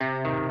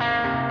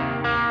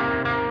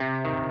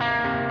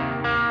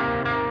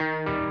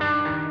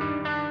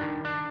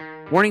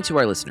Warning to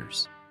our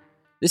listeners.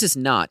 This is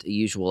not a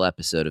usual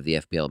episode of the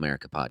FPL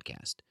America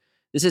podcast.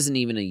 This isn't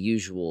even a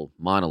usual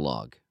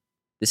monologue.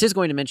 This is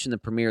going to mention the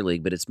Premier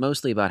League, but it's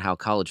mostly about how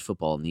college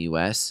football in the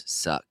U.S.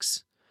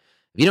 sucks.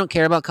 If you don't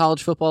care about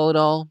college football at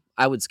all,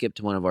 I would skip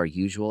to one of our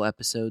usual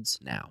episodes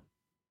now.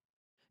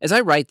 As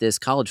I write this,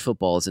 college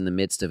football is in the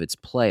midst of its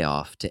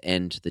playoff to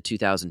end the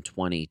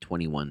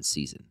 2020-21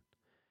 season.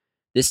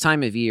 This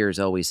time of year is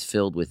always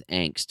filled with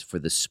angst for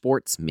the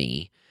sports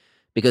me,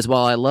 because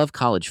while I love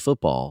college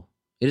football,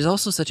 it is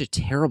also such a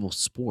terrible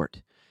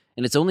sport,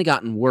 and it's only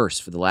gotten worse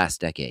for the last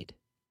decade.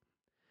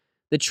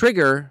 The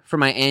trigger for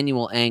my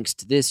annual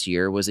angst this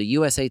year was a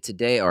USA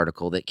Today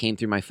article that came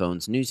through my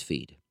phone's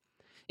newsfeed.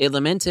 It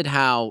lamented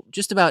how,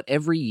 just about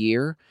every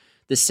year,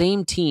 the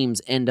same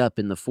teams end up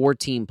in the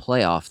 4-team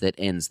playoff that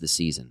ends the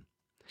season.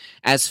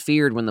 As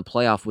feared when the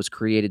playoff was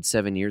created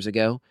 7 years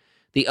ago,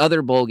 the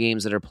other bowl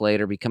games that are played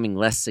are becoming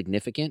less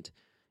significant,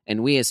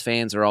 and we as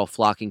fans are all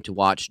flocking to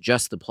watch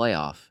just the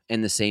playoff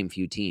and the same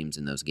few teams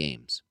in those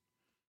games.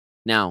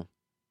 Now,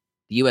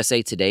 the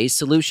USA Today's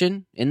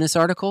solution in this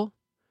article?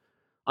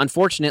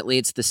 Unfortunately,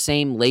 it's the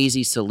same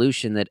lazy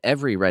solution that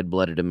every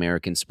red-blooded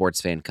American sports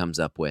fan comes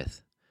up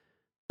with.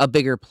 A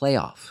bigger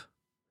playoff.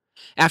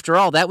 After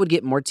all, that would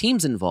get more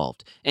teams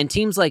involved, and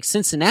teams like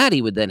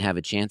Cincinnati would then have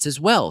a chance as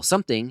well,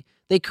 something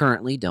they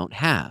currently don't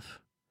have.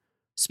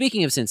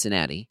 Speaking of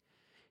Cincinnati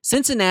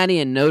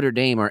and Notre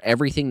Dame are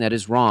everything that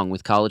is wrong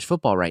with college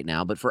football right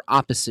now, but for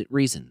opposite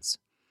reasons.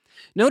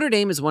 Notre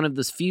Dame is one of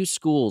the few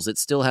schools that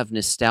still have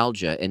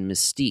nostalgia and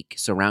mystique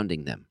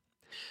surrounding them.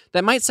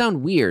 That might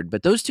sound weird,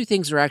 but those two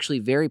things are actually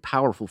very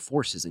powerful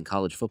forces in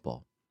college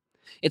football.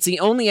 It's the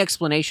only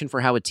explanation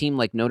for how a team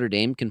like Notre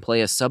Dame can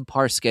play a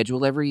subpar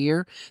schedule every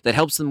year that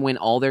helps them win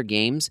all their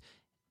games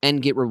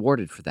and get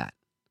rewarded for that.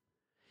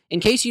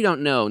 In case you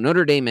don't know,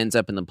 Notre Dame ends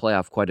up in the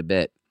playoff quite a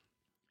bit,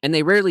 and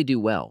they rarely do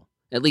well.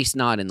 At least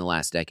not in the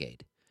last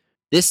decade.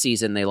 This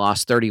season, they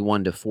lost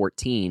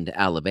 31-14 to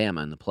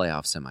Alabama in the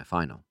playoff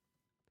semifinal.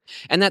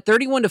 And that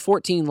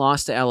 31-14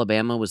 loss to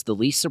Alabama was the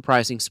least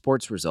surprising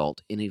sports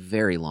result in a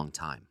very long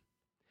time.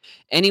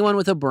 Anyone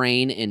with a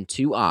brain and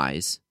two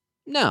eyes,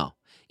 no,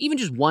 even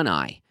just one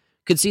eye,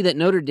 could see that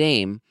Notre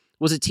Dame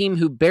was a team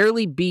who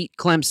barely beat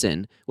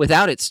Clemson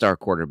without its star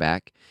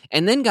quarterback,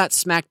 and then got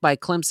smacked by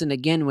Clemson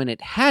again when it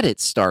had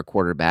its star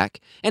quarterback,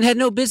 and had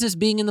no business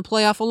being in the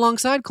playoff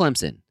alongside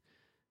Clemson.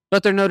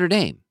 But they're Notre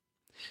Dame.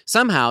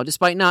 Somehow,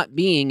 despite not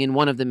being in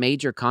one of the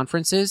major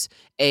conferences,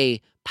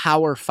 a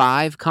Power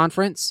 5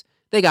 conference,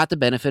 they got the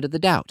benefit of the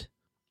doubt.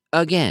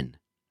 Again.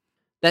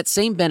 That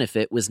same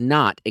benefit was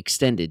not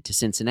extended to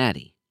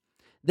Cincinnati.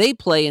 They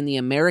play in the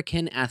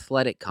American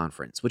Athletic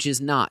Conference, which is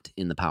not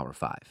in the Power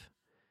 5.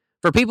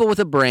 For people with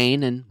a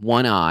brain and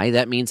one eye,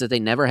 that means that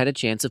they never had a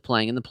chance of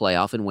playing in the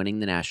playoff and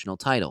winning the national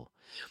title.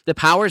 The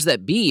powers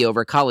that be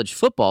over college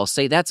football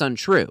say that's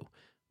untrue,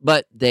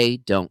 but they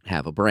don't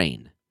have a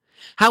brain.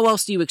 How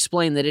else do you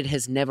explain that it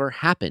has never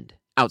happened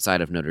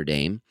outside of Notre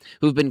Dame,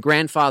 who've been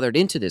grandfathered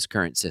into this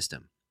current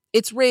system?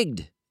 It's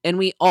rigged, and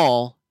we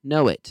all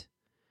know it.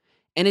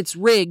 And it's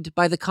rigged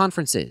by the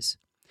conferences.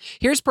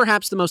 Here's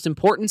perhaps the most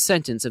important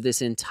sentence of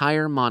this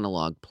entire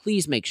monologue.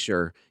 Please make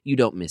sure you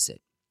don't miss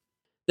it.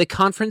 The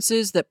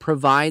conferences that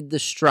provide the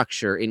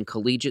structure in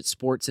collegiate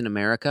sports in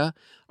America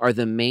are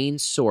the main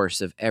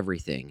source of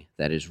everything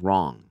that is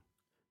wrong.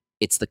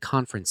 It's the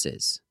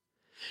conferences.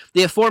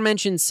 The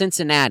aforementioned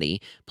Cincinnati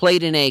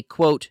played in a,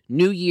 quote,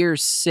 New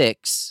Year's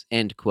 6,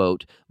 end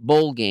quote,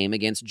 bowl game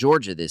against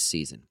Georgia this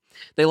season.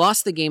 They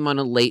lost the game on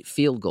a late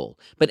field goal,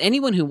 but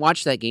anyone who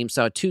watched that game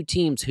saw two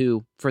teams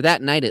who, for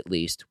that night at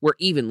least, were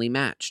evenly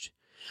matched.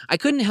 I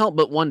couldn't help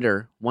but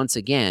wonder, once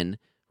again,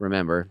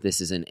 remember,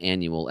 this is an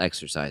annual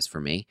exercise for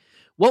me,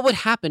 what would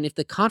happen if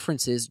the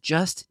conferences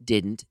just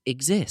didn't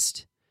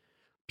exist?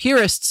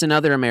 Purists and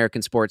other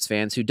American sports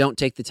fans who don't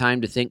take the time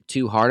to think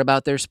too hard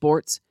about their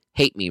sports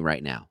hate me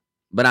right now,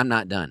 but I'm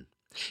not done.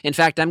 In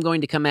fact, I'm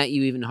going to come at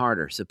you even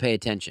harder, so pay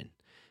attention.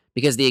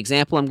 Because the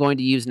example I'm going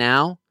to use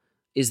now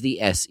is the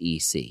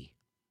SEC.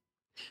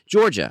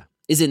 Georgia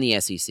is in the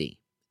SEC,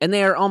 and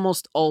they are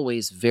almost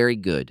always very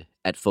good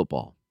at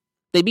football.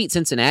 They beat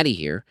Cincinnati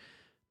here.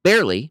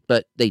 Barely,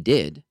 but they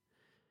did.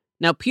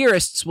 Now,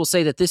 purists will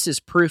say that this is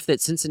proof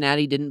that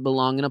Cincinnati didn't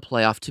belong in a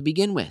playoff to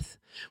begin with.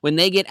 When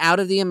they get out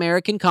of the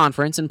American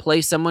Conference and play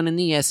someone in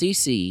the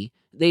SEC,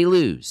 they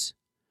lose.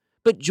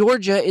 But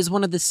Georgia is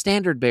one of the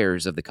standard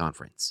bearers of the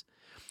conference.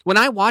 When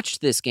I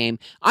watched this game,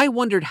 I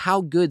wondered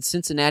how good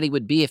Cincinnati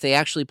would be if they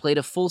actually played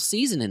a full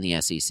season in the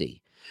SEC.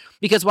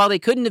 Because while they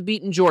couldn't have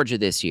beaten Georgia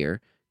this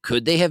year,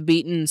 could they have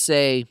beaten,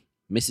 say,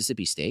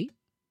 Mississippi State?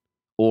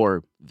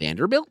 Or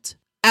Vanderbilt?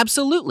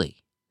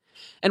 Absolutely.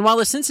 And while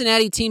the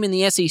Cincinnati team in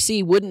the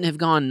SEC wouldn't have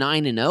gone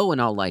 9-0 in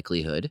all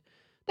likelihood,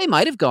 they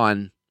might have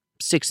gone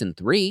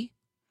 6-3.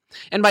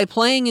 And by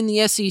playing in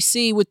the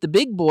SEC with the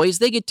big boys,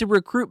 they get to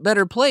recruit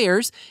better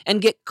players and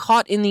get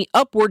caught in the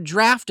upward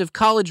draft of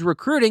college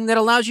recruiting that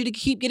allows you to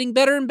keep getting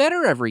better and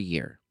better every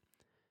year.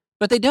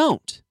 But they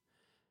don't,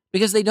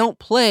 because they don't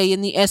play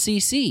in the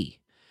SEC.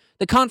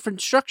 The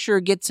conference structure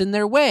gets in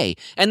their way,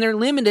 and they're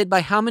limited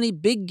by how many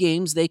big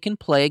games they can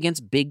play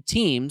against big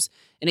teams,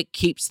 and it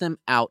keeps them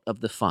out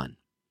of the fun.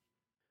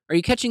 Are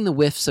you catching the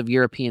whiffs of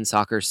European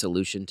soccer's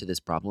solution to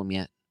this problem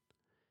yet?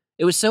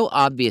 It was so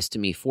obvious to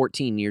me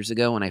 14 years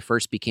ago when I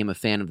first became a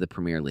fan of the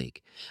Premier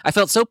League. I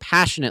felt so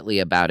passionately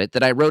about it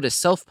that I wrote a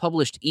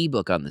self-published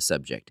ebook on the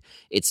subject.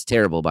 It's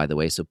terrible, by the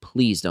way, so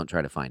please don't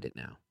try to find it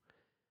now.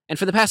 And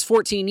for the past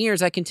 14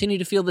 years, I continue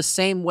to feel the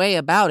same way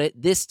about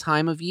it this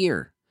time of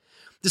year.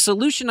 The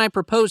solution I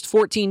proposed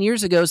 14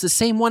 years ago is the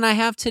same one I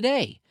have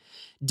today.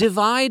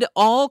 Divide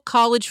all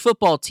college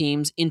football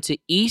teams into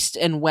East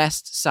and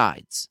West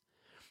sides.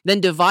 Then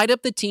divide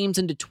up the teams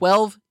into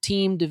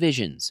 12-team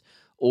divisions,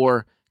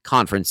 or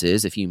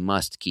conferences, if you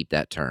must keep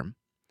that term.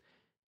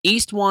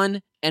 East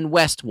 1 and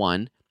West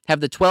 1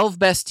 have the 12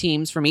 best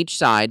teams from each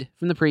side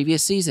from the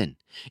previous season.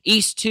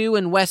 East 2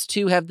 and West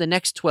 2 have the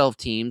next 12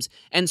 teams,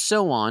 and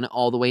so on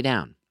all the way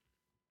down.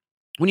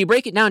 When you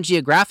break it down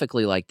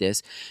geographically like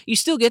this, you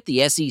still get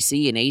the SEC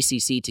and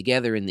ACC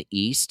together in the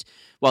East,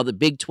 while the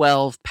Big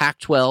 12,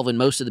 Pac-12, and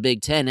most of the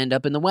Big 10 end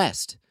up in the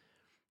West.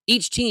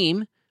 Each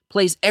team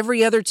plays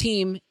every other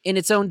team in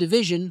its own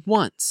division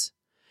once.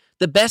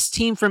 The best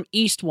team from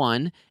East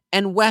 1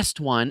 and West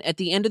 1 at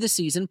the end of the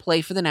season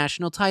play for the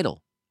national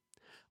title.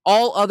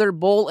 All other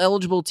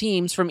bowl-eligible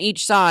teams from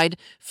each side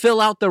fill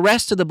out the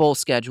rest of the bowl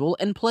schedule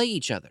and play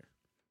each other.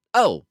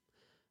 Oh,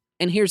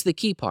 and here's the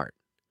key part.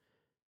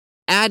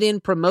 Add in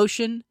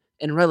promotion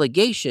and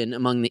relegation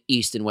among the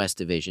East and West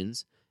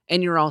divisions,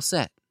 and you're all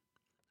set.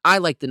 I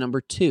like the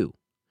number 2.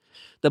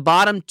 The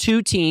bottom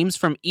 2 teams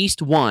from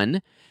East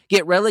 1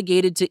 get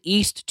relegated to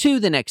East 2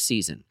 the next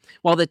season,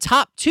 while the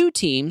top 2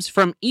 teams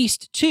from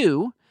East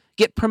 2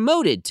 get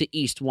promoted to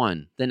East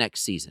 1 the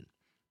next season.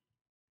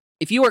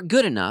 If you are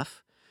good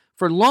enough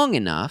for long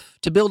enough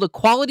to build a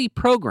quality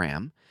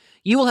program,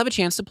 you will have a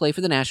chance to play for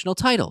the national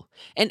title,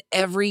 and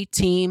every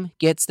team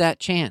gets that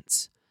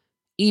chance,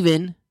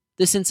 even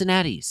the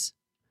Cincinnatis.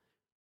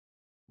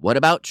 What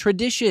about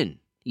tradition,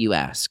 you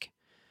ask?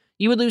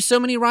 You would lose so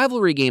many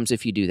rivalry games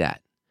if you do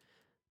that.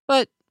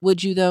 But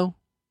would you, though?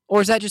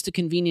 Or is that just a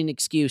convenient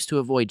excuse to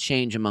avoid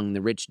change among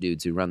the rich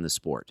dudes who run the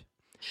sport?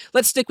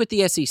 Let's stick with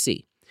the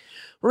SEC.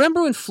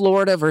 Remember when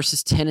Florida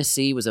versus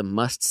Tennessee was a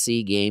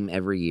must-see game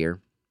every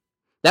year?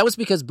 That was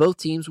because both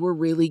teams were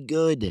really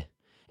good,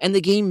 and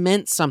the game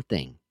meant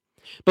something.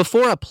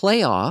 Before a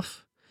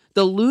playoff,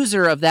 the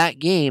loser of that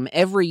game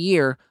every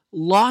year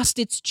lost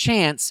its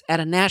chance at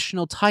a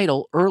national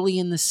title early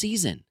in the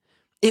season.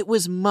 It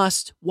was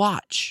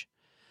must-watch.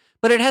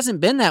 But it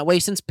hasn't been that way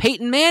since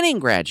Peyton Manning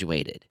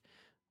graduated.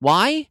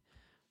 Why?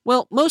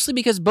 Well, mostly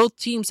because both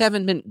teams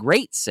haven't been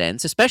great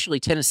since, especially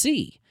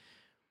Tennessee.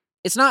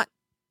 It's not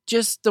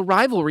just the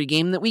rivalry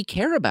game that we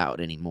care about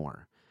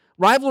anymore.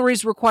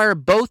 Rivalries require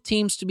both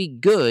teams to be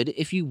good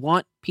if you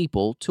want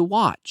people to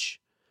watch.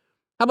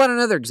 How about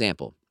another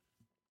example?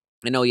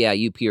 And oh yeah,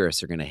 you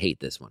purists are going to hate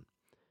this one.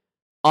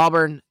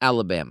 Auburn,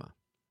 Alabama.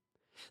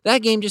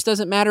 That game just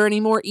doesn't matter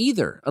anymore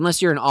either,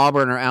 unless you're an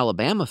Auburn or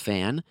Alabama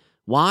fan.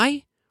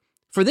 Why?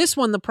 For this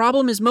one, the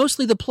problem is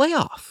mostly the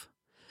playoff.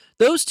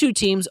 Those 2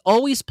 teams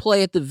always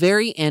play at the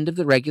very end of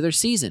the regular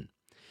season.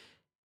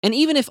 And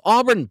even if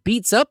Auburn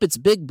beats up its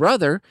big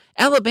brother,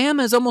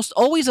 Alabama is almost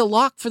always a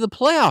lock for the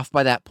playoff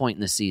by that point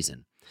in the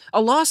season. A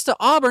loss to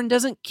Auburn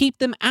doesn't keep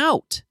them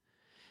out.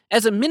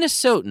 As a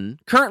Minnesotan,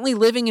 currently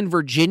living in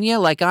Virginia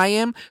like I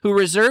am, who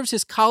reserves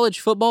his college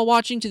football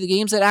watching to the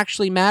games that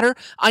actually matter,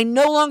 I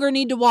no longer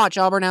need to watch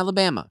Auburn,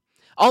 Alabama.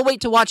 I'll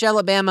wait to watch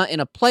Alabama in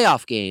a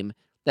playoff game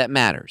that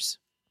matters.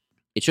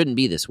 It shouldn't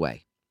be this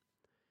way.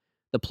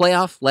 The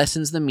playoff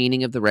lessens the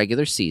meaning of the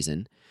regular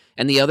season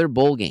and the other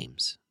bowl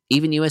games.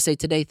 Even USA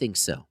Today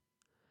thinks so.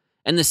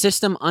 And the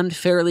system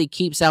unfairly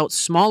keeps out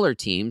smaller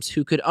teams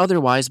who could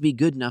otherwise be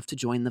good enough to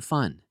join the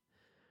fun.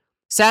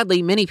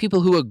 Sadly, many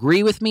people who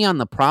agree with me on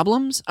the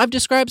problems I've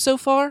described so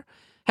far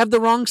have the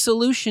wrong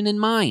solution in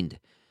mind.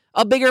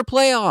 A bigger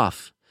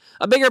playoff.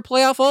 A bigger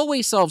playoff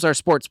always solves our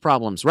sports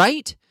problems,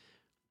 right?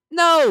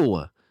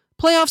 No!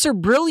 Playoffs are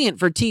brilliant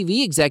for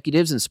TV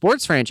executives and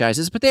sports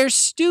franchises, but they're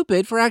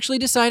stupid for actually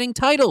deciding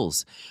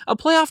titles. A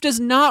playoff does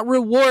not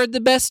reward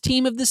the best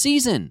team of the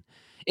season.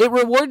 It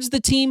rewards the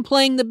team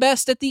playing the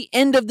best at the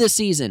end of the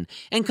season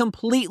and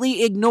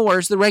completely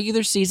ignores the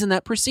regular season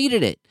that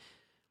preceded it.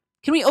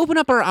 Can we open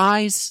up our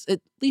eyes,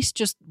 at least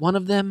just one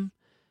of them,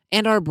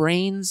 and our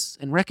brains,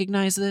 and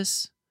recognize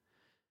this?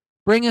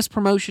 Bring us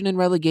promotion and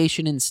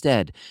relegation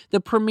instead. The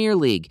Premier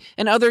League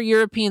and other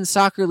European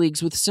soccer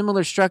leagues with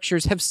similar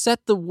structures have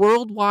set the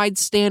worldwide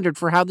standard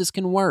for how this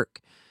can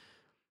work.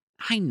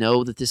 I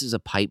know that this is a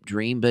pipe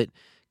dream, but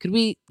could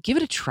we give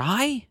it a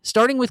try,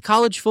 starting with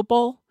college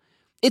football?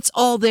 It's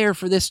all there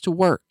for this to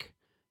work.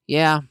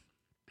 Yeah,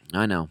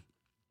 I know.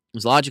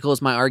 As logical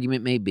as my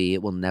argument may be,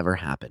 it will never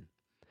happen.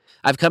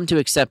 I've come to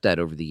accept that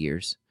over the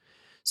years.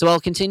 So I'll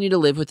continue to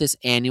live with this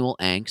annual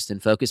angst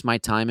and focus my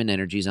time and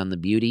energies on the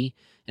beauty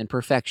and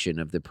perfection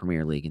of the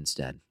Premier League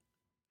instead.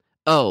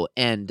 Oh,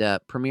 and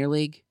Premier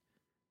League,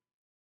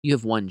 you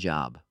have one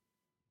job.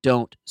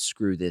 Don't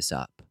screw this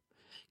up.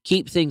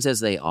 Keep things as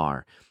they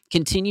are.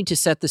 Continue to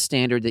set the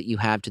standard that you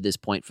have to this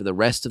point for the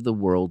rest of the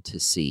world to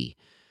see.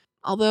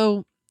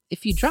 Although,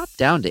 if you drop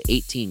down to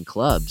 18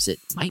 clubs, it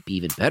might be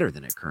even better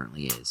than it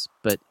currently is.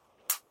 But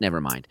never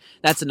mind.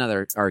 That's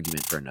another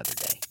argument for another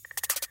day.